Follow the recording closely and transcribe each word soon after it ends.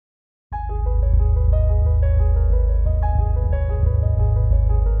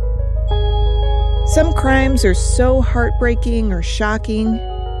Some crimes are so heartbreaking or shocking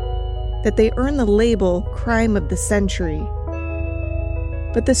that they earn the label Crime of the Century.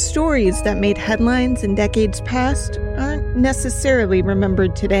 But the stories that made headlines in decades past aren't necessarily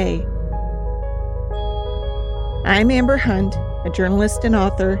remembered today. I'm Amber Hunt, a journalist and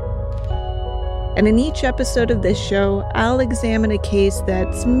author, and in each episode of this show, I'll examine a case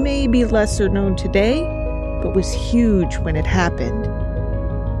that's maybe lesser known today, but was huge when it happened.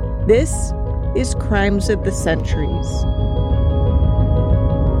 This is Crimes of the Centuries.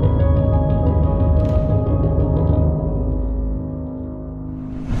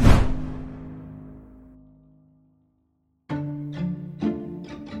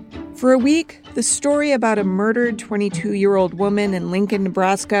 For a week, the story about a murdered 22-year-old woman in Lincoln,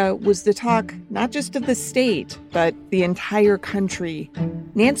 Nebraska was the talk not just of the state, but the entire country.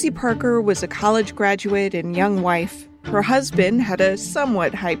 Nancy Parker was a college graduate and young wife. Her husband had a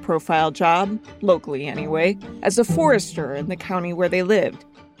somewhat high-profile job, locally anyway, as a forester in the county where they lived.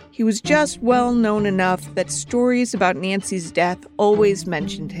 He was just well known enough that stories about Nancy's death always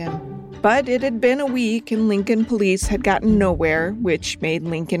mentioned him. But it had been a week and Lincoln police had gotten nowhere, which made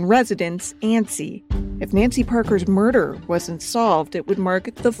Lincoln residents antsy. If Nancy Parker's murder wasn't solved, it would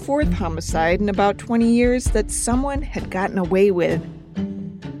mark the fourth homicide in about 20 years that someone had gotten away with.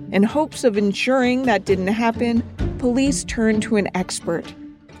 In hopes of ensuring that didn't happen, police turned to an expert.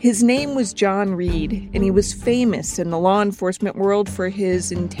 His name was John Reed, and he was famous in the law enforcement world for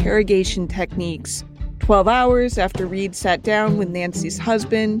his interrogation techniques. 12 hours after Reed sat down with Nancy's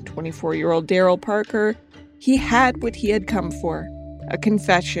husband, 24-year-old Daryl Parker, he had what he had come for, a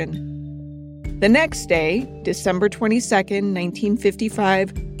confession. The next day, December 22nd,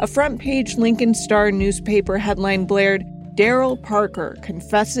 1955, a front-page Lincoln Star newspaper headline blared, "Daryl Parker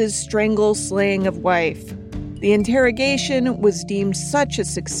confesses strangle-slaying of wife." The interrogation was deemed such a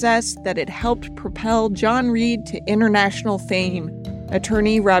success that it helped propel John Reed to international fame.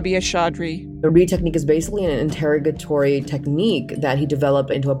 Attorney Rabia Chaudhry. The Reed technique is basically an interrogatory technique that he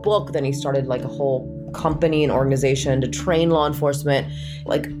developed into a book. Then he started a whole company and organization to train law enforcement.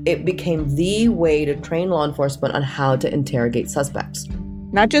 It became the way to train law enforcement on how to interrogate suspects.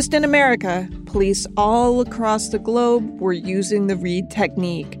 Not just in America, police all across the globe were using the Reed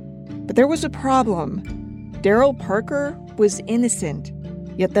technique. But there was a problem. Daryl Parker was innocent,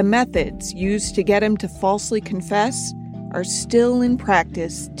 yet the methods used to get him to falsely confess are still in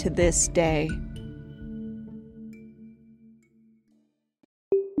practice to this day.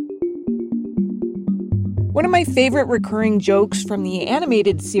 One of my favorite recurring jokes from the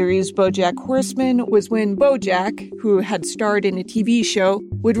animated series BoJack Horseman was when BoJack, who had starred in a TV show,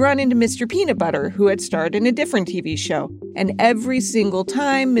 would run into Mr. Peanut Butter, who had starred in a different TV show. And every single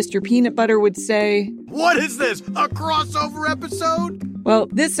time, Mr. Peanut Butter would say, "What is this, a crossover episode?" Well,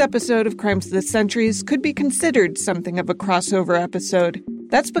 this episode of Crimes of the Centuries could be considered something of a crossover episode.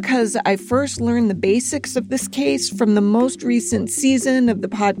 That's because I first learned the basics of this case from the most recent season of the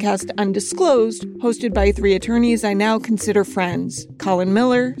podcast Undisclosed, hosted by three attorneys I now consider friends, Colin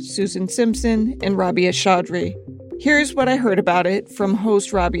Miller, Susan Simpson, and Rabia Chaudhry. Here's what I heard about it from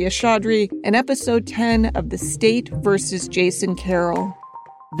host Rabia Chaudhry in episode 10 of The State versus Jason Carroll.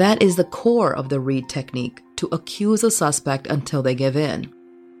 That is the core of the Reed technique, to accuse a suspect until they give in.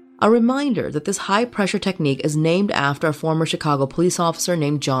 A reminder that this high-pressure technique is named after a former Chicago police officer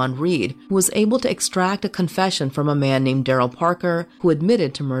named John Reed, who was able to extract a confession from a man named Daryl Parker, who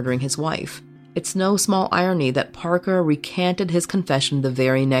admitted to murdering his wife. It's no small irony that Parker recanted his confession the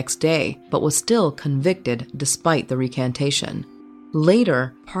very next day, but was still convicted despite the recantation.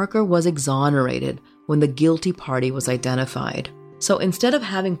 Later, Parker was exonerated when the guilty party was identified. So instead of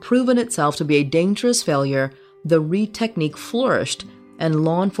having proven itself to be a dangerous failure, the Reed technique flourished, and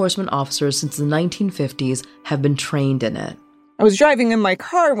law enforcement officers since the 1950s have been trained in it. I was driving in my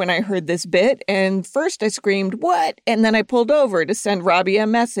car when I heard this bit, and first I screamed, "What?" And then I pulled over to send Rabia a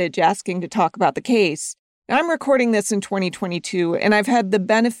message asking to talk about the case. I'm recording this in 2022, and I've had the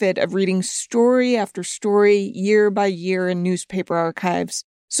benefit of reading story after story, year by year in newspaper archives.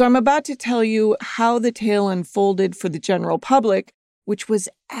 So I'm about to tell you how the tale unfolded for the general public, which was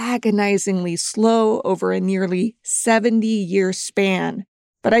agonizingly slow over a nearly 70-year span.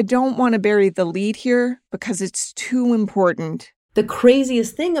 But I don't want to bury the lead here because it's too important. The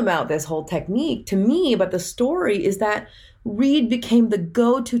craziest thing about this whole technique, to me, about the story, is that Reed became the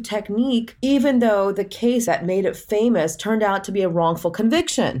go-to technique, even though the case that made it famous turned out to be a wrongful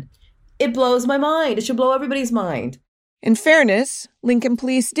conviction. It blows my mind. It should blow everybody's mind. In fairness, Lincoln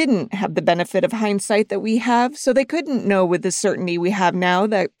police didn't have the benefit of hindsight that we have, so they couldn't know with the certainty we have now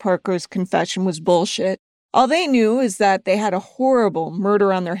that Parker's confession was bullshit. All they knew is that they had a horrible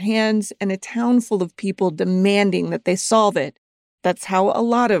murder on their hands and a town full of people demanding that they solve it. That's how a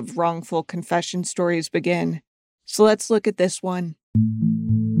lot of wrongful confession stories begin. So let's look at this one.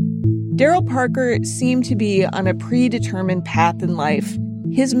 Daryl Parker seemed to be on a predetermined path in life.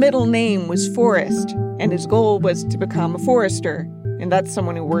 His middle name was Forrest, and his goal was to become a forester, and that's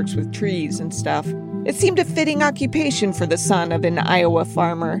someone who works with trees and stuff. It seemed a fitting occupation for the son of an Iowa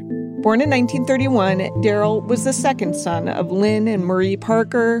farmer. Born in 1931, Daryl was the second son of Lynn and Marie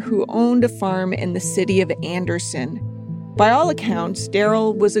Parker, who owned a farm in the city of Anderson. By all accounts,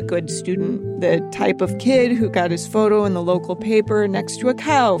 Daryl was a good student, the type of kid who got his photo in the local paper next to a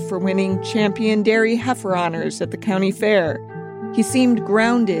cow for winning champion dairy heifer honors at the county fair. He seemed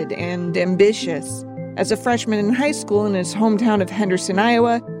grounded and ambitious. As a freshman in high school in his hometown of Henderson,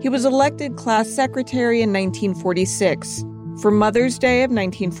 Iowa, he was elected class secretary in 1946. For Mother's Day of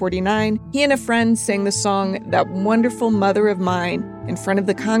 1949, he and a friend sang the song "That Wonderful Mother of Mine" in front of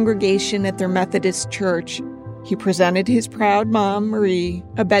the congregation at their Methodist church. He presented his proud mom, Marie,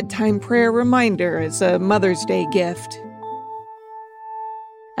 a bedtime prayer reminder as a Mother's Day gift.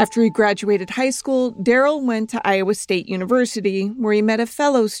 After he graduated high school, Daryl went to Iowa State University, where he met a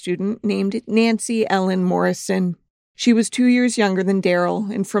fellow student named Nancy Ellen Morrison. She was 2 years younger than Daryl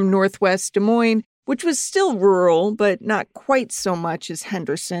and from Northwest Des Moines, which was still rural, but not quite so much as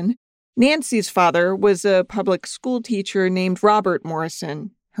Henderson. Nancy's father was a public school teacher named Robert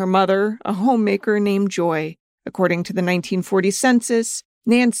Morrison. Her mother, a homemaker named Joy. According to the 1940 census,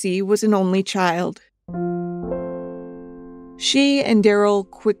 Nancy was an only child. She and Daryl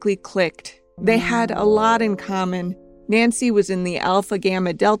quickly clicked. They had a lot in common. Nancy was in the Alpha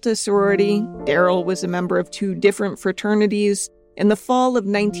Gamma Delta sorority. Daryl was a member of 2 different fraternities. In the fall of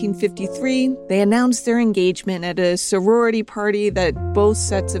 1953, they announced their engagement at a sorority party that both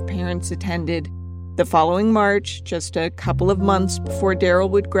sets of parents attended. The following March, just a couple of months before Daryl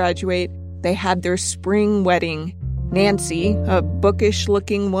would graduate, they had their spring wedding. Nancy, a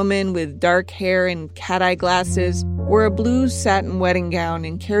bookish-looking woman with dark hair and cat-eye glasses, wore a blue satin wedding gown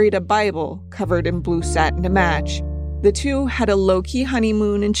and carried a Bible covered in blue satin to match. The two had a low-key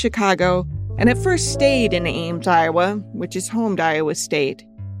honeymoon in Chicago, and at first stayed in Ames, Iowa, which is home to Iowa State.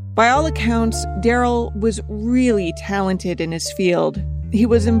 By all accounts, Daryl was really talented in his field. He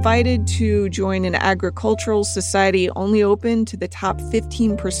was invited to join an agricultural society only open to the top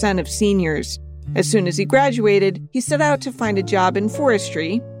 15% of seniors. As soon as he graduated, he set out to find a job in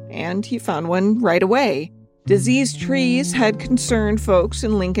forestry, and he found one right away. Diseased trees had concerned folks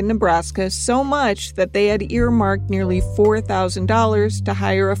in Lincoln, Nebraska so much that they had earmarked nearly $4,000 to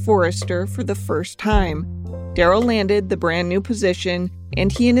hire a forester for the first time. Daryl landed the brand new position,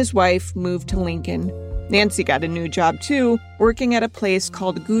 and he and his wife moved to Lincoln. Nancy got a new job too, working at a place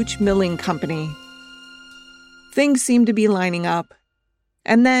called Gooch Milling Company. Things seemed to be lining up.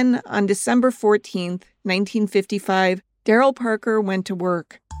 And then, on December 14th, 1955, Daryl Parker went to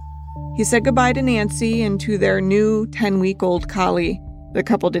work. He said goodbye to Nancy and to their new 10-week-old collie. The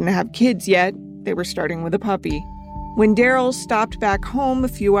couple didn't have kids yet. They were starting with a puppy. When Daryl stopped back home a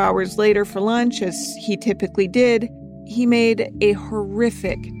few hours later for lunch, as he typically did, he made a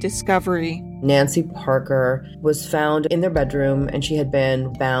horrific discovery. Nancy Parker was found in their bedroom, and she had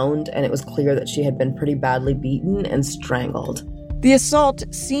been bound, and it was clear that she had been pretty badly beaten and strangled. The assault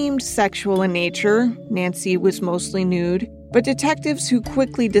seemed sexual in nature. Nancy was mostly nude. But detectives who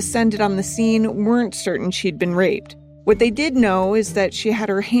quickly descended on the scene weren't certain she'd been raped. What they did know is that she had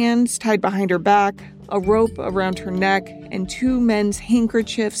her hands tied behind her back, a rope around her neck, and 2 men's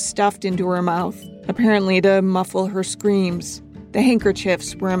handkerchiefs stuffed into her mouth, apparently to muffle her screams. The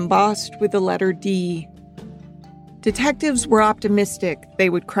handkerchiefs were embossed with the letter D. Detectives were optimistic they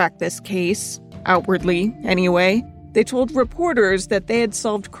would crack this case, outwardly anyway. They told reporters that they had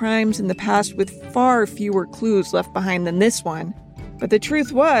solved crimes in the past with far fewer clues left behind than this one. But the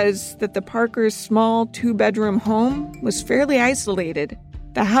truth was that the Parkers' small 2-bedroom home was fairly isolated.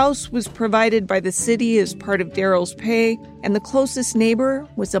 The house was provided by the city as part of Daryl's pay, and the closest neighbor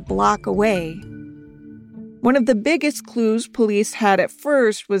was a block away. One of the biggest clues police had at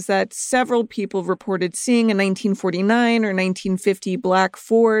first was that several people reported seeing a 1949 or 1950 black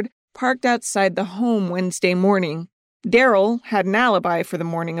Ford parked outside the home Wednesday morning. Daryl had an alibi for the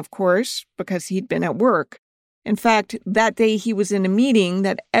morning, of course, because he'd been at work. In fact, that day he was in a meeting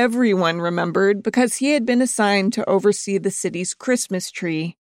that everyone remembered because he had been assigned to oversee the city's Christmas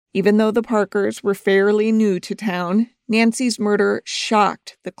tree. Even though the Parkers were fairly new to town, Nancy's murder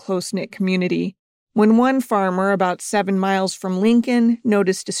shocked the close-knit community. When one farmer about 7 miles from Lincoln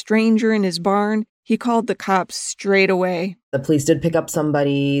noticed a stranger in his barn, he He called the cops straight away. The police did pick up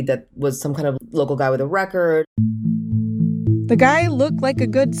somebody that was some kind of local guy with a record. The guy looked like a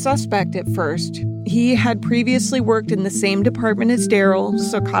good suspect at first. He had previously worked in the same department as Daryl,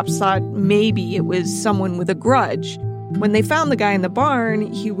 so cops thought maybe it was someone with a grudge. When they found the guy in the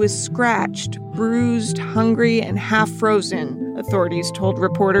barn, he was scratched, bruised, hungry, and half frozen, authorities told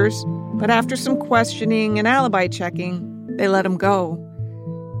reporters. But after some questioning and alibi checking, they let him go.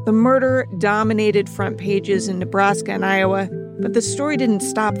 The murder dominated front pages in Nebraska and Iowa, but the story didn't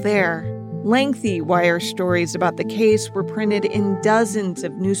stop there. Lengthy wire stories about the case were printed in dozens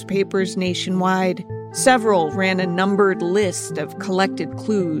of newspapers nationwide. Several ran a numbered list of collected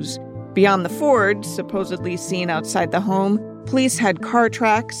clues. Beyond the Ford, supposedly seen outside the home, police had car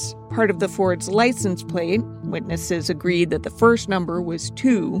tracks, part of the Ford's license plate. Witnesses agreed that the first number was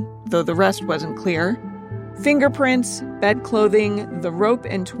 2, though the rest wasn't clear. Fingerprints, bed clothing, the rope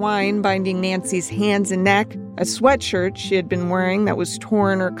and twine binding Nancy's hands and neck, a sweatshirt she had been wearing that was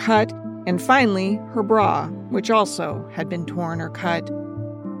torn or cut, and finally, her bra, which also had been torn or cut.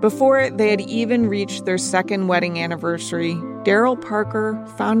 Before they had even reached their second wedding anniversary, Daryl Parker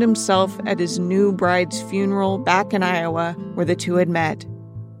found himself at his new bride's funeral back in Iowa, where the two had met.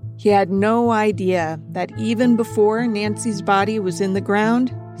 He had no idea that even before Nancy's body was in the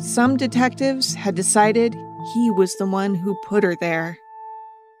ground, some detectives had decided he was the one who put her there.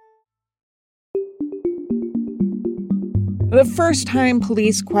 The first time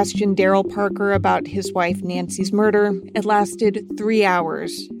police questioned Daryl Parker about his wife Nancy's murder, it lasted 3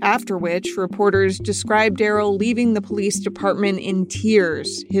 hours, after which reporters described Daryl leaving the police department in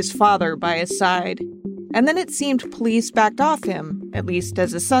tears, his father by his side. And then it seemed police backed off him, at least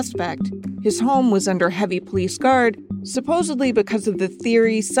as a suspect. His home was under heavy police guard, supposedly because of the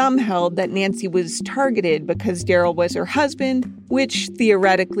theory some held that Nancy was targeted because Daryl was her husband, which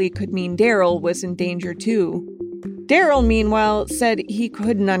theoretically could mean Daryl was in danger too. Daryl, meanwhile, said he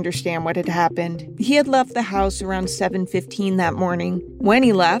couldn't understand what had happened. He had left the house around 7:15 that morning. When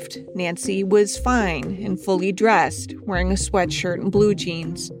he left, Nancy was fine and fully dressed, wearing a sweatshirt and blue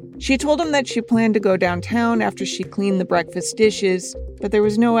jeans. She told him that she planned to go downtown after she cleaned the breakfast dishes, but there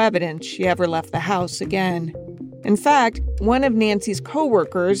was no evidence she ever left the house again. In fact, one of Nancy's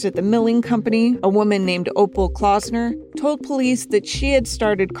co-workers at the milling company, a woman named Opal Klausner, told police that she had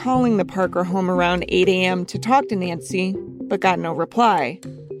started calling the Parker home around 8 a.m. to talk to Nancy, but got no reply.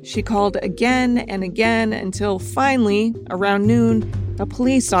 She called again and again until finally, around noon, a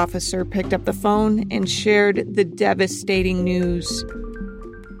police officer picked up the phone and shared the devastating news.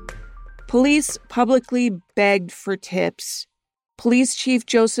 Police publicly begged for tips. Police Chief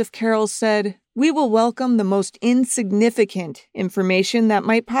Joseph Carroll said, "We will welcome the most insignificant information that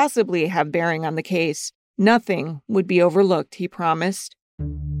might possibly have bearing on the case. Nothing would be overlooked," he promised.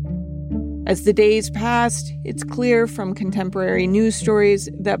 As the days passed, it's clear from contemporary news stories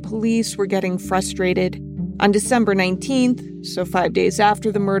that police were getting frustrated. On December 19th, so 5 days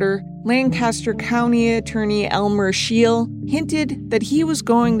after the murder, Lancaster County Attorney Elmer Scheel hinted that he was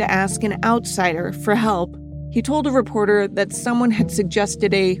going to ask an outsider for help. He told a reporter that someone had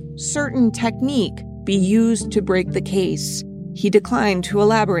suggested a certain technique be used to break the case. He declined to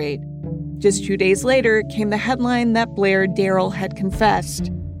elaborate. Just 2 days later came the headline that blared Daryl had confessed.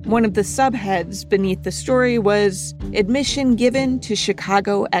 One of the subheads beneath the story was, "Admission Given to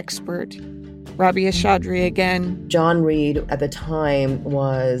Chicago Expert." Rabia Chaudhry again. John Reed at the time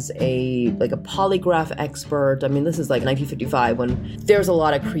was a polygraph expert. I mean, this is like 1955 when there's a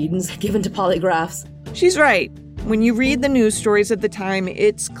lot of credence given to polygraphs. She's right. When you read the news stories at the time,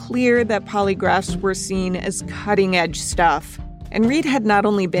 it's clear that polygraphs were seen as cutting-edge stuff. And Reed had not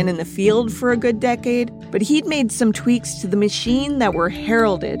only been in the field for a good decade, but he'd made some tweaks to the machine that were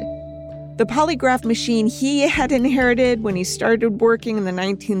heralded. The polygraph machine he had inherited when he started working in the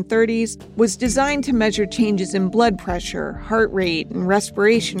 1930s was designed to measure changes in blood pressure, heart rate, and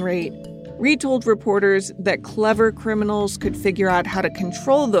respiration rate. Reed told reporters that clever criminals could figure out how to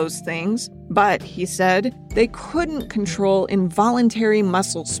control those things, but, he said, they couldn't control involuntary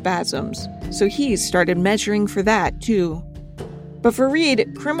muscle spasms, so he started measuring for that, too. But for Reed,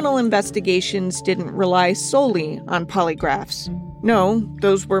 criminal investigations didn't rely solely on polygraphs. No,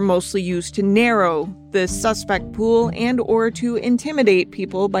 those were mostly used to narrow the suspect pool and/or to intimidate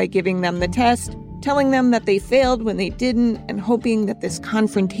people by giving them the test, telling them that they failed when they didn't, and hoping that this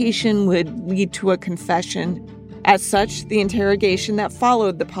confrontation would lead to a confession. As such, the interrogation that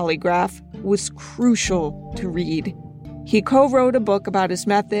followed the polygraph was crucial to Reed. He co-wrote a book about his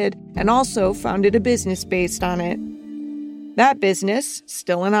method and also founded a business based on it. That business,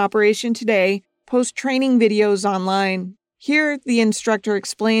 still in operation today, posts training videos online. Here, the instructor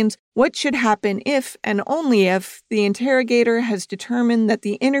explains what should happen if and only if the interrogator has determined that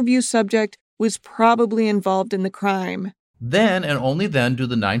the interview subject was probably involved in the crime. Then and only then do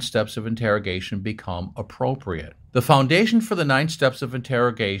the 9 steps of interrogation become appropriate. The foundation for the 9 steps of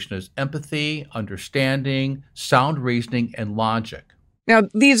interrogation is empathy, understanding, sound reasoning, and logic. Now,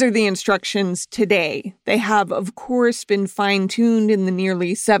 these are the instructions today. They have, of course, been fine-tuned in the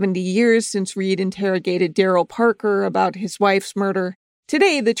nearly 70 years since Reed interrogated Daryl Parker about his wife's murder.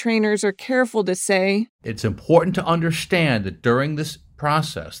 Today, the trainers are careful to say, it's important to understand that during this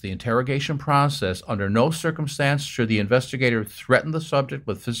process, the interrogation process, under no circumstance should the investigator threaten the subject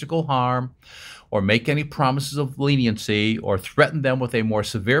with physical harm or make any promises of leniency or threaten them with a more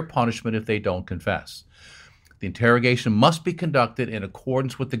severe punishment if they don't confess. The interrogation must be conducted in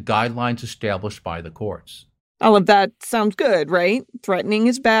accordance with the guidelines established by the courts. All of that sounds good, right? Threatening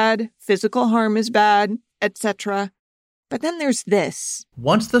is bad, physical harm is bad, etc. But then there's this.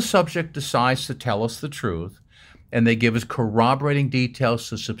 Once the subject decides to tell us the truth, and they give us corroborating details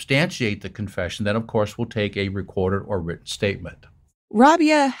to substantiate the confession, then of course we'll take a recorded or written statement.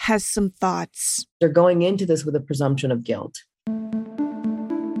 Rabia has some thoughts. They're going into this with a presumption of guilt.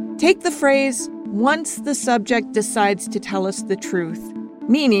 Take the phrase, once the subject decides to tell us the truth,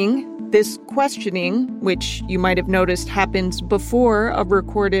 meaning this questioning, which you might have noticed happens before a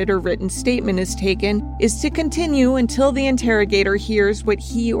recorded or written statement is taken, is to continue until the interrogator hears what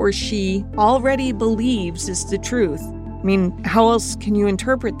he or she already believes is the truth. I mean, how else can you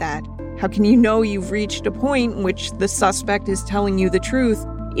interpret that? How can you know you've reached a point in which the suspect is telling you the truth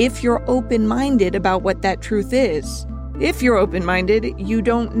if you're open-minded about what that truth is? If you're open-minded, you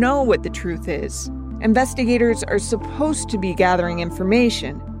don't know what the truth is. Investigators are supposed to be gathering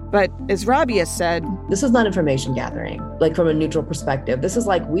information. But as Rabia said, this is not information gathering, like from a neutral perspective. This is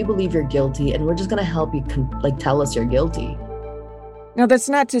like, we believe you're guilty and we're just going to help you tell us you're guilty. Now, that's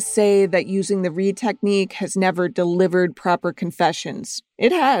not to say that using the Reed technique has never delivered proper confessions.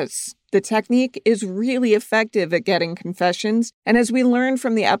 It has. The technique is really effective at getting confessions. And as we learned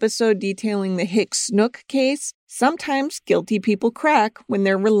from the episode detailing the Hicks Snook case, sometimes guilty people crack when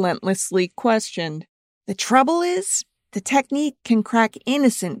they're relentlessly questioned. The trouble is, the technique can crack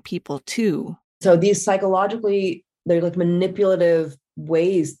innocent people, too. So these psychologically, they're like manipulative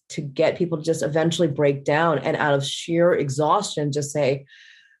ways to get people to just eventually break down and out of sheer exhaustion, just say,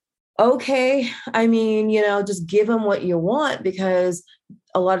 okay, I mean, just give them what you want, because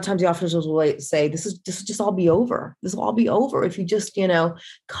a lot of times the officers will say, this will just all be over. This will all be over if you just,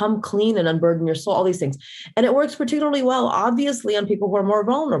 come clean and unburden your soul, all these things. And it works particularly well, obviously, on people who are more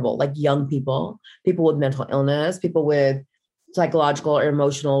vulnerable, like young people with mental illness, people with psychological or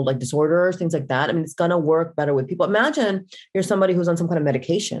emotional disorders, things like that. I mean, it's going to work better with people. Imagine you're somebody who's on some kind of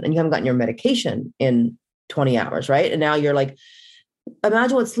medication and you haven't gotten your medication in 20 hours, right? And now you're like,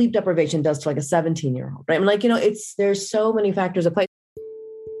 imagine what sleep deprivation does to a 17-year-old, right? I mean, there's so many factors at play.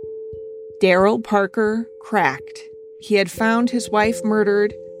 Daryl Parker cracked. He had found his wife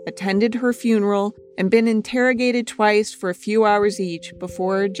murdered, attended her funeral, and been interrogated twice for a few hours each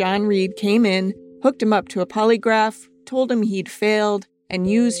before John Reed came in, hooked him up to a polygraph, told him he'd failed, and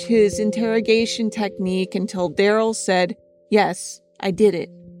used his interrogation technique until Daryl said, yes, I did it.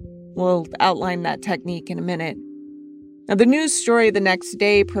 We'll outline that technique in a minute. Now, the news story the next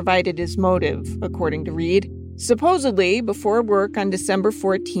day provided his motive, according to Reed. Supposedly, before work on December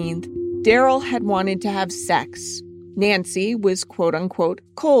 14th, Daryl had wanted to have sex. Nancy was quote-unquote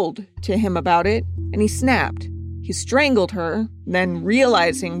cold to him about it, and he snapped. He strangled her, then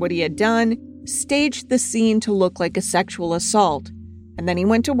realizing what he had done, staged the scene to look like a sexual assault. And then he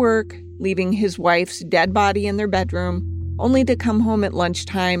went to work, leaving his wife's dead body in their bedroom, only to come home at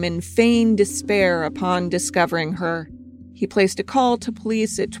lunchtime and feign despair upon discovering her. He placed a call to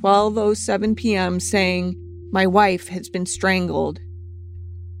police at 12:07 p.m. saying, "My wife has been strangled."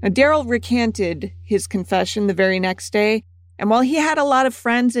 Now, Daryl recanted his confession the very next day, and while he had a lot of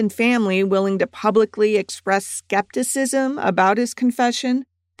friends and family willing to publicly express skepticism about his confession,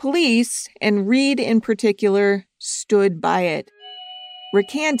 police, and Reed in particular, stood by it.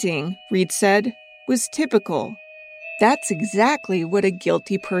 Recanting, Reed said, was typical. That's exactly what a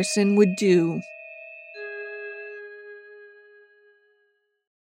guilty person would do.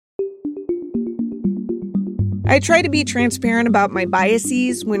 I try to be transparent about my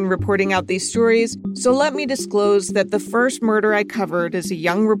biases when reporting out these stories, so let me disclose that the first murder I covered as a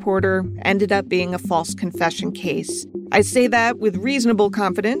young reporter ended up being a false confession case. I say that with reasonable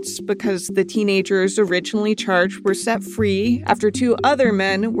confidence because the teenagers originally charged were set free after 2 other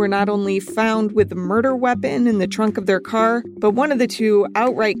men were not only found with a murder weapon in the trunk of their car, but one of the 2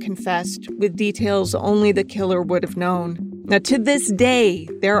 outright confessed with details only the killer would have known. Now, to this day,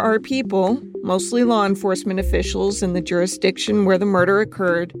 there are people, mostly law enforcement officials in the jurisdiction where the murder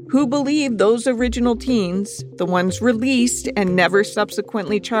occurred, who believe those original teens, the ones released and never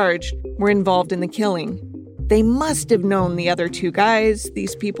subsequently charged, were involved in the killing. They must have known the other two guys,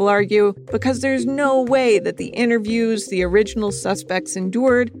 these people argue, because there's no way that the interviews the original suspects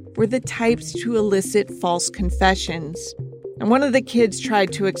endured were the types to elicit false confessions. And one of the kids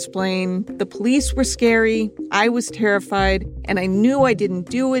tried to explain, the police were scary, I was terrified, and I knew I didn't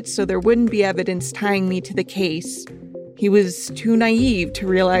do it so there wouldn't be evidence tying me to the case. He was too naive to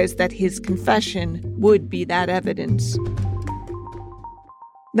realize that his confession would be that evidence.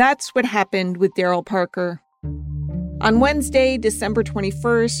 That's what happened with Daryl Parker. On Wednesday, December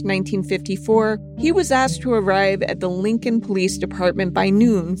 21st, 1954, he was asked to arrive at the Lincoln Police Department by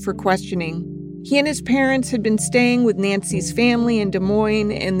noon for questioning. He and his parents had been staying with Nancy's family in Des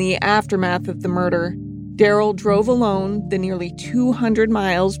Moines in the aftermath of the murder. Daryl drove alone the nearly 200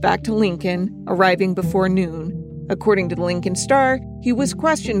 miles back to Lincoln, arriving before noon. According to the Lincoln Star, he was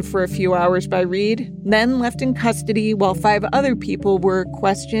questioned for a few hours by Reed, then left in custody while 5 other people were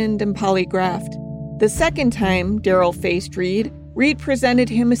questioned and polygraphed. The second time Daryl faced Reed, Reed presented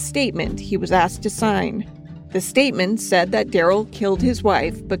him a statement he was asked to sign. The statement said that Daryl killed his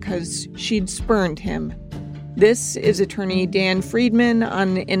wife because she'd spurned him. This is attorney Dan Friedman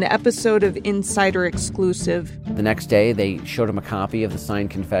on an episode of Insider Exclusive. The next day, they showed him a copy of the signed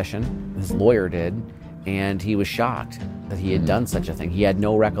confession. His lawyer did, and he was shocked that he had done such a thing. He had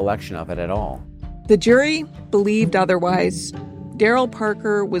no recollection of it at all. The jury believed otherwise. Daryl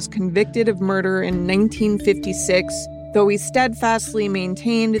Parker was convicted of murder in 1956, though he steadfastly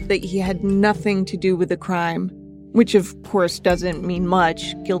maintained that he had nothing to do with the crime, which of course doesn't mean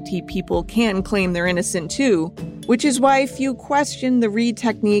much. Guilty people can claim they're innocent too, which is why few questioned the Reed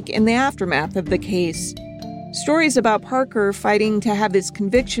technique in the aftermath of the case. Stories about Parker fighting to have his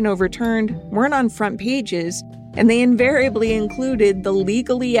conviction overturned weren't on front pages, and they invariably included the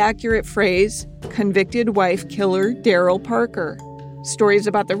legally accurate phrase, "convicted wife killer Daryl Parker." Stories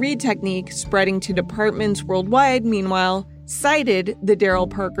about the Reed technique spreading to departments worldwide, meanwhile, cited the Daryl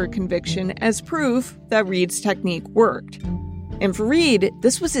Parker conviction as proof that Reed's technique worked. And for Reed,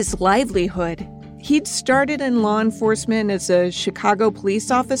 this was his livelihood. He'd started in law enforcement as a Chicago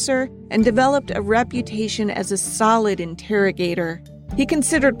police officer and developed a reputation as a solid interrogator. He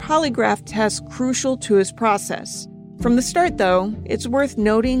considered polygraph tests crucial to his process. From the start, though, it's worth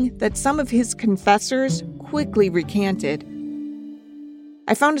noting that some of his confessors quickly recanted.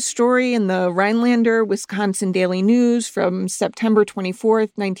 I found a story in the Rhinelander, Wisconsin Daily News from September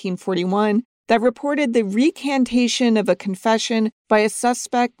 24th, 1941, that reported the recantation of a confession by a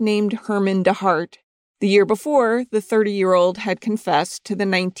suspect named Herman DeHart. The year before, the 30-year-old had confessed to the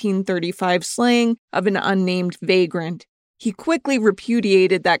 1935 slaying of an unnamed vagrant. He quickly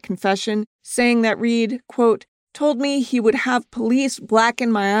repudiated that confession, saying that Reed, quote, told me he would have police blacken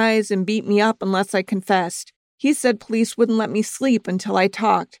my eyes and beat me up unless I confessed. He said police wouldn't let me sleep until I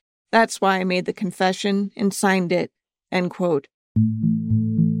talked. That's why I made the confession and signed it, end quote.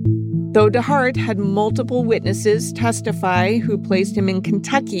 Though DeHart had multiple witnesses testify who placed him in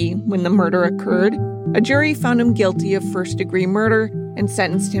Kentucky when the murder occurred, a jury found him guilty of first-degree murder and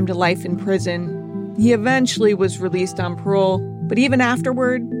sentenced him to life in prison. He eventually was released on parole, but even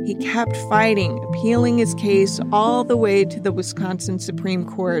afterward, he kept fighting, appealing his case all the way to the Wisconsin Supreme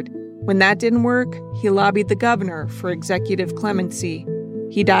Court. When that didn't work, he lobbied the governor for executive clemency.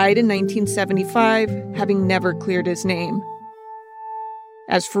 He died in 1975, having never cleared his name.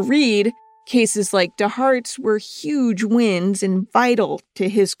 As for Reed, cases like DeHart's were huge wins and vital to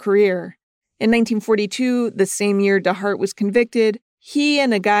his career. In 1942, the same year DeHart was convicted, he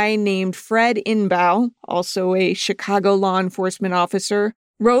and a guy named Fred Inbow, also a Chicago law enforcement officer,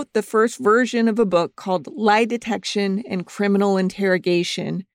 wrote the first version of a book called Lie Detection and Criminal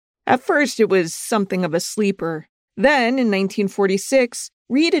Interrogation. At first, it was something of a sleeper. Then, in 1946,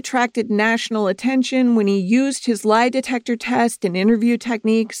 Reed attracted national attention when he used his lie detector test and interview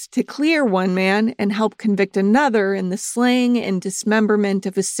techniques to clear one man and help convict another in the slaying and dismemberment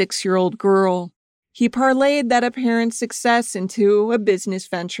of a 6-year-old girl. He parlayed that apparent success into a business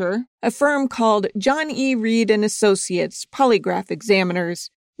venture, a firm called John E. Reed & Associates Polygraph Examiners,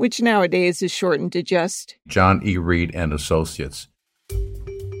 which nowadays is shortened to just John E. Reed & Associates.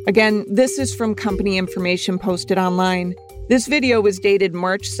 Again, this is from company information posted online. This video was dated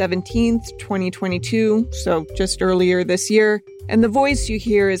March 17th, 2022, so just earlier this year, And the voice you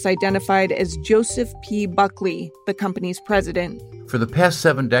hear is identified as Joseph P. Buckley, the company's president. For the past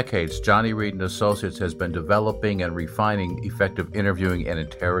 7 decades, Johnny Reed and Associates has been developing and refining effective interviewing and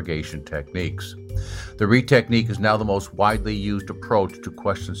interrogation techniques. The Reed technique is now the most widely used approach to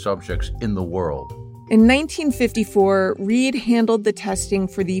question subjects in the world. In 1954, Reed handled the testing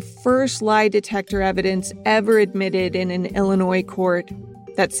for the first lie detector evidence ever admitted in an Illinois court.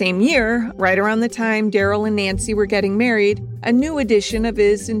 That same year, right around the time Daryl and Nancy were getting married, a new edition of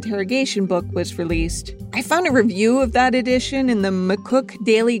his interrogation book was released. I found a review of that edition in the McCook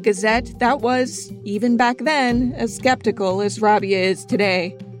Daily Gazette that was, even back then, as skeptical as Rabia is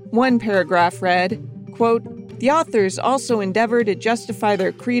today. One paragraph read, quote, "The authors also endeavor to justify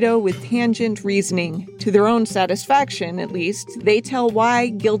their credo with tangent reasoning. To their own satisfaction, at least, they tell why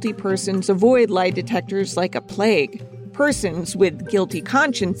guilty persons avoid lie detectors like a plague. Persons with guilty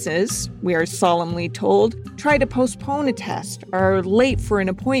consciences, we are solemnly told, try to postpone a test, are late for an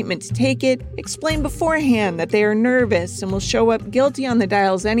appointment to take it, explain beforehand that they are nervous and will show up guilty on the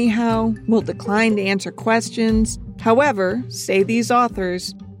dials anyhow, will decline to answer questions. However, say these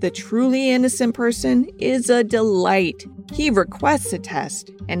authors, the truly innocent person is a delight. He requests a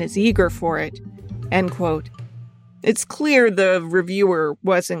test and is eager for it." End quote. It's clear the reviewer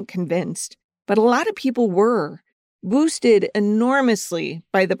wasn't convinced, but a lot of people were. Boosted enormously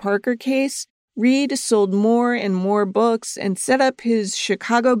by the Parker case, Reed sold more and more books and set up his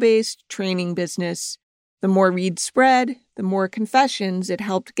Chicago-based training business. The more Reed spread, the more confessions it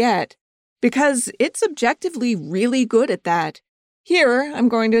helped get, because it's objectively really good at that. Here, I'm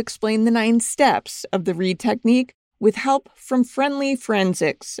going to explain the 9 steps of the Reed technique with help from Friendly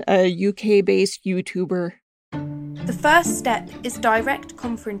Forensics, a UK-based YouTuber. The first step is direct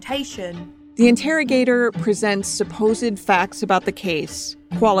confrontation. The interrogator presents supposed facts about the case,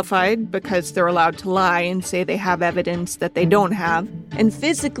 qualified because they're allowed to lie and say they have evidence that they don't have, and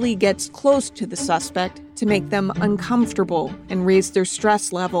physically gets close to the suspect to make them uncomfortable and raise their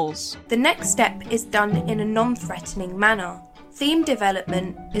stress levels. The next step is done in a non-threatening manner. Theme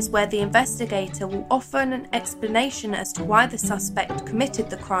development is where the investigator will offer an explanation as to why the suspect committed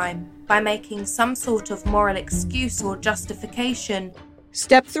the crime by making some sort of moral excuse or justification.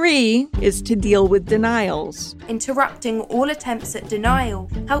 Step 3 is to deal with denials. Interrupting all attempts at denial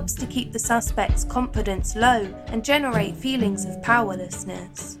helps to keep the suspect's confidence low and generate feelings of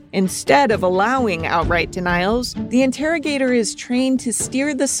powerlessness. Instead of allowing outright denials, the interrogator is trained to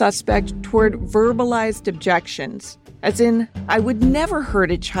steer the suspect toward verbalized objections. As in, I would never hurt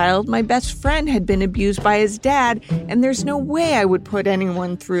a child. My best friend had been abused by his dad, and there's no way I would put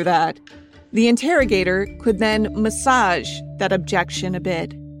anyone through that. The interrogator could then massage that objection a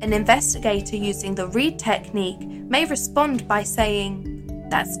bit. An investigator using the Reed technique may respond by saying,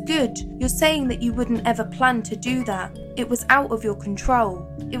 "That's good. You're saying that you wouldn't ever plan to do that. It was out of your control.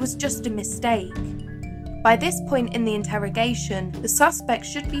 It was just a mistake." By this point in the interrogation, the suspect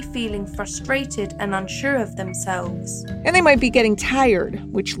should be feeling frustrated and unsure of themselves. And they might be getting tired,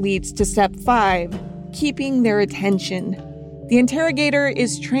 which leads to step 5, keeping their attention. The interrogator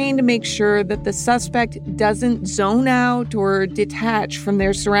is trained to make sure that the suspect doesn't zone out or detach from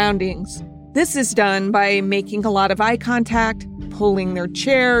their surroundings. This is done by making a lot of eye contact, pulling their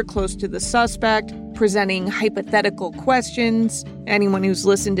chair close to the suspect, presenting hypothetical questions. Anyone who's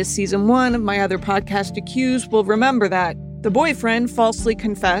listened to season 1 of my other podcast, Accused, will remember that. The boyfriend falsely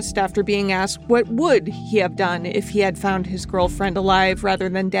confessed after being asked what would he have done if he had found his girlfriend alive rather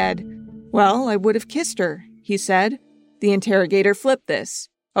than dead. "Well, I would have kissed her," he said. The interrogator flipped this.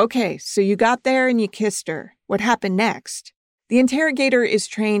 "Okay, so you got there and you kissed her. What happened next?" The interrogator is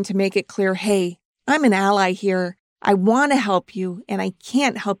trained to make it clear, "Hey, I'm an ally here. I want to help you, and I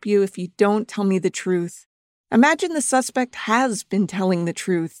can't help you if you don't tell me the truth." Imagine the suspect has been telling the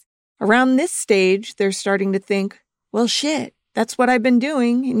truth. Around this stage, they're starting to think, "Well, shit, that's what I've been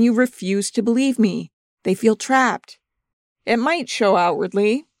doing, and you refuse to believe me." They feel trapped. It might show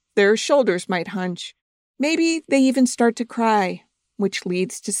outwardly. Their shoulders might hunch. Maybe they even start to cry, which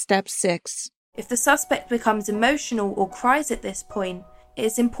leads to step 6. If the suspect becomes emotional or cries at this point, it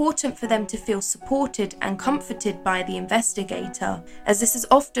is important for them to feel supported and comforted by the investigator, as this is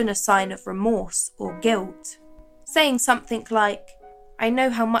often a sign of remorse or guilt. Saying something like, "I know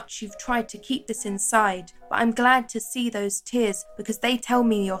how much you've tried to keep this inside, but I'm glad to see those tears because they tell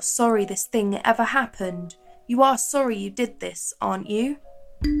me you're sorry this thing ever happened. You are sorry you did this, aren't you?"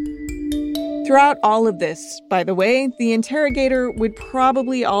 Throughout all of this, by the way, the interrogator would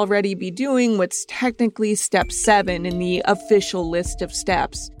probably already be doing what's technically step 7 in the official list of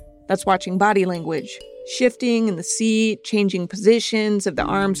steps. That's watching body language, shifting in the seat, changing positions of the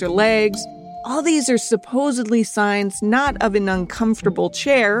arms or legs. All these are supposedly signs not of an uncomfortable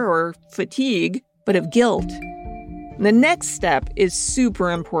chair or fatigue, but of guilt. The next step is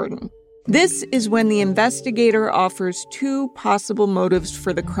super important. This is when the investigator offers two possible motives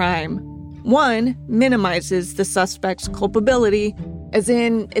for the crime. One minimizes the suspect's culpability, as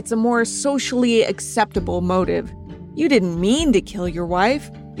in it's a more socially acceptable motive. You didn't mean to kill your wife.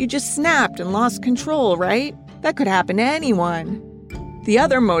 You just snapped and lost control, right? That could happen to anyone. The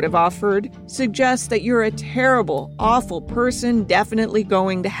other motive offered suggests that you're a terrible, awful person definitely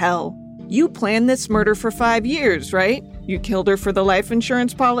going to hell. You planned this murder for 5 years, right? You killed her for the life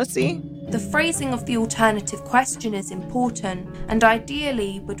insurance policy? The phrasing of the alternative question is important and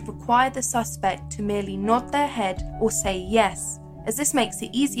ideally would require the suspect to merely nod their head or say yes, as this makes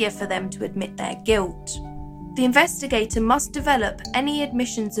it easier for them to admit their guilt. The investigator must develop any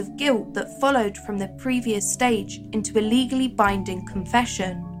admissions of guilt that followed from the previous stage into a legally binding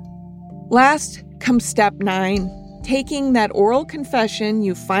confession. Last comes step 9, taking that oral confession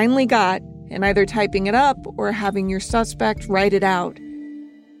you finally got and either typing it up or having your suspect write it out.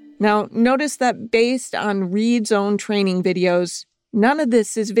 Now, notice that based on Reed's own training videos, none of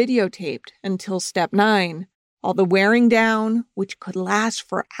this is videotaped until step 9. All the wearing down, which could last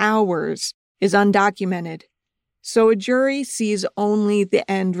for hours, is undocumented. So a jury sees only the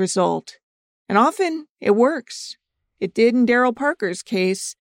end result. And often, it works. It did in Daryl Parker's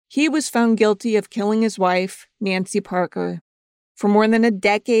case. He was found guilty of killing his wife, Nancy Parker. For more than a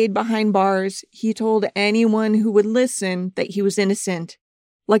decade behind bars, he told anyone who would listen that he was innocent.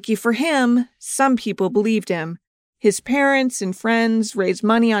 Lucky for him, some people believed him. His parents and friends raised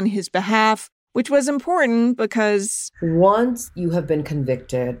money on his behalf, which was important because once you have been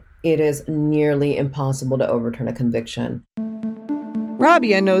convicted, it is nearly impossible to overturn a conviction.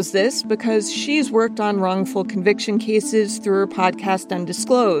 Rabia knows this because she's worked on wrongful conviction cases through her podcast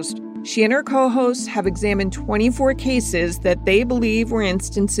Undisclosed. She and her co-hosts have examined 24 cases that they believe were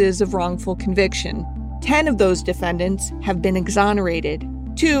instances of wrongful conviction. 10 of those defendants have been exonerated.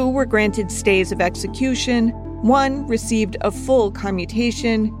 2 were granted stays of execution, 1 received a full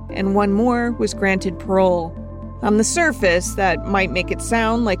commutation, and 1 more was granted parole. On the surface, that might make it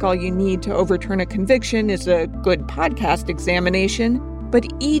sound like all you need to overturn a conviction is a good podcast examination, but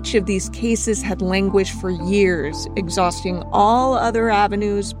each of these cases had languished for years, exhausting all other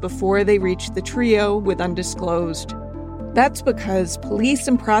avenues before they reached the trio with Undisclosed. That's because police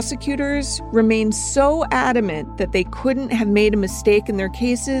and prosecutors remain so adamant that they couldn't have made a mistake in their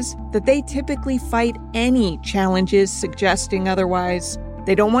cases that they typically fight any challenges suggesting otherwise.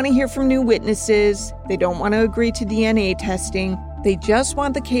 They don't want to hear from new witnesses. They don't want to agree to DNA testing. They just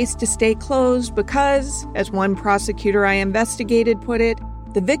want the case to stay closed because, as one prosecutor I investigated put it,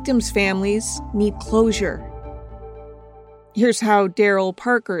 the victims' families need closure. Here's how Daryl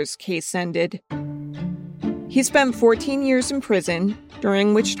Parker's case ended. He spent 14 years in prison,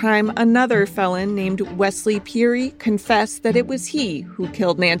 during which time another felon named Wesley Peary confessed that it was he who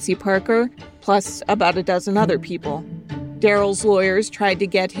killed Nancy Parker, plus about a dozen other people. Daryl's lawyers tried to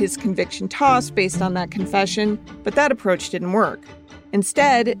get his conviction tossed based on that confession, but that approach didn't work.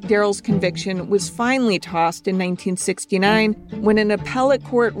 Instead, Daryl's conviction was finally tossed in 1969 when an appellate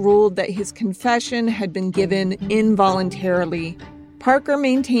court ruled that his confession had been given involuntarily. Parker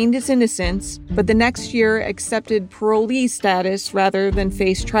maintained his innocence, but the next year accepted parolee status rather than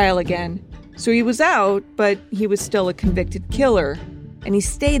face trial again. So he was out, but he was still a convicted killer, and he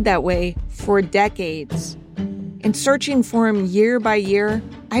stayed that way for decades. In searching for him year by year,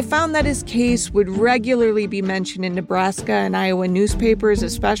 I found that his case would regularly be mentioned in Nebraska and Iowa newspapers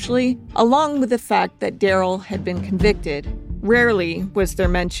especially, along with the fact that Daryl had been convicted. Rarely was there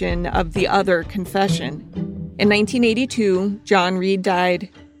mention of the other confession. In 1982, John Reed died.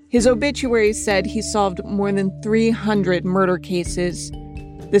 His obituary said he solved more than 300 murder cases.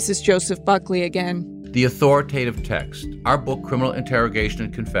 This is Joseph Buckley again. The authoritative text. Our book, Criminal Interrogation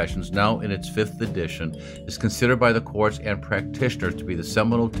and Confessions, now in its 5th edition, is considered by the courts and practitioners to be the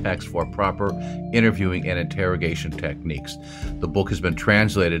seminal text for proper interviewing and interrogation techniques. The book has been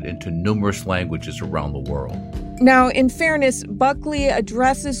translated into numerous languages around the world. Now, in fairness, Buckley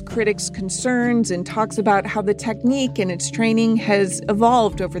addresses critics' concerns and talks about how the technique and its training has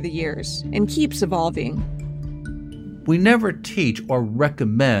evolved over the years and keeps evolving. We never teach or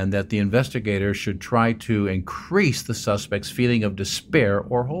recommend that the investigator should try to increase the suspect's feeling of despair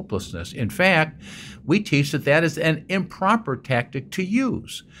or hopelessness. In fact, we teach that that is an improper tactic to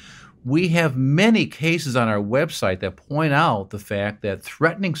use. We have many cases on our website that point out the fact that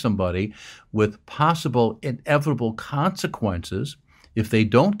threatening somebody with possible inevitable consequences if they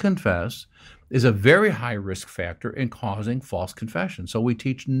don't confess, is a very high risk factor in causing false confession. So we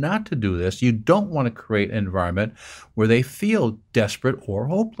teach not to do this. You don't want to create an environment where they feel desperate or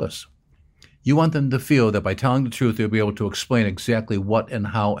hopeless. You want them to feel that by telling the truth, they'll be able to explain exactly what and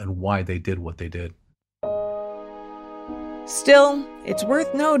how and why they did what they did. Still, it's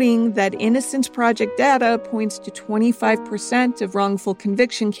worth noting that Innocence Project data points to 25% of wrongful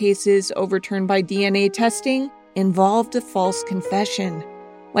conviction cases overturned by DNA testing involved a false confession.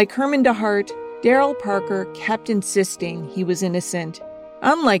 Like Herman DeHart, Daryl Parker kept insisting he was innocent.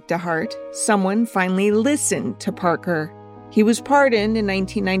 Unlike DeHart, someone finally listened to Parker. He was pardoned in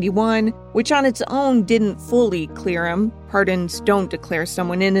 1991, which on its own didn't fully clear him. Pardons don't declare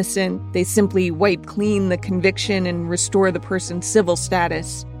someone innocent. They simply wipe clean the conviction and restore the person's civil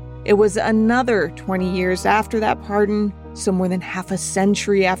status. It was another 20 years after that pardon, so more than half a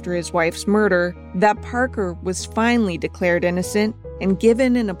century after his wife's murder, that Parker was finally declared innocent and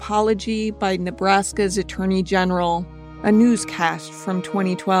given an apology by Nebraska's Attorney General. A newscast from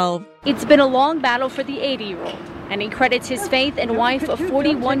 2012. It's been a long battle for the 80-year-old, and he credits his faith and wife of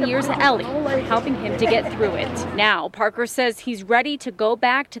 41 years, Ellie, for helping him to get through it. Now, Parker says he's ready to go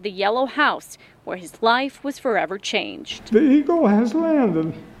back to the Yellow House, where his life was forever changed. The eagle has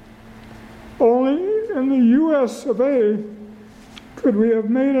landed. Only in the U.S. of A. could we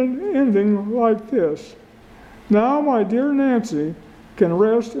have made an ending like this. Now, my dear Nancy can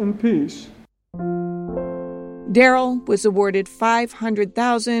rest in peace. Daryl was awarded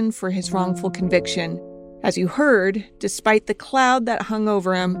 $500,000 for his wrongful conviction. As you heard, despite the cloud that hung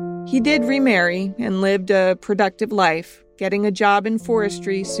over him, he did remarry and lived a productive life, getting a job in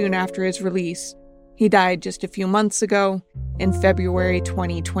forestry soon after his release. He died just a few months ago, in February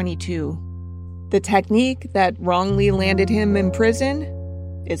 2022. The technique that wrongly landed him in prison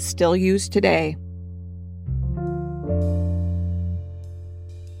is still used today.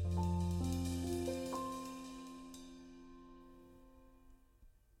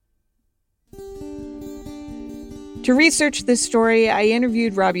 To research this story, I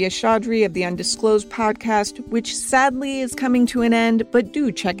interviewed Rabia Chaudhry of the Undisclosed podcast, which sadly is coming to an end, but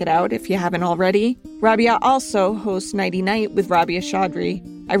do check it out if you haven't already. Rabia also hosts Nighty Night with Rabia Chaudhry.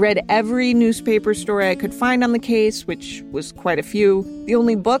 I read every newspaper story I could find on the case, which was quite a few. The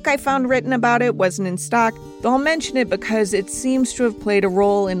only book I found written about it wasn't in stock, though I'll mention it because it seems to have played a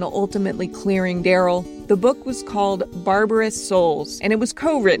role in ultimately clearing Daryl. The book was called Barbarous Souls, and it was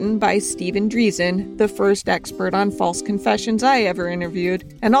co-written by Stephen Driesen, the first expert on false confessions I ever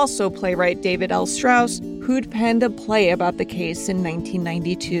interviewed, and also playwright David L. Strauss, who'd penned a play about the case in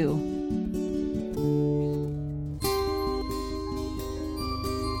 1992.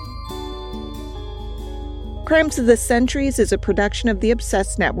 Crimes of the Centuries is a production of the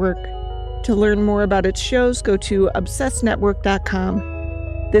Obsessed Network. To learn more about its shows, go to obsessednetwork.com.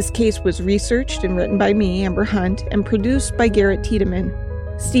 This case was researched and written by me, Amber Hunt, and produced by Garrett Tiedemann.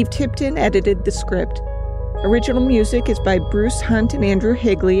 Steve Tipton edited the script. Original music is by Bruce Hunt and Andrew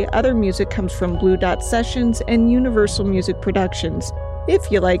Higley. Other music comes from Blue Dot Sessions and Universal Music Productions.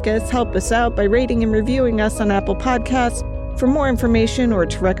 If you like us, help us out by rating and reviewing us on Apple Podcasts. For more information or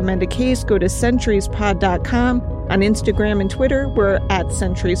to recommend a case, go to centuriespod.com. On Instagram and Twitter, we're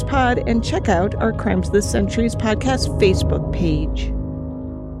 @centuriespod, and check out our Crimes of the Centuries podcast Facebook page.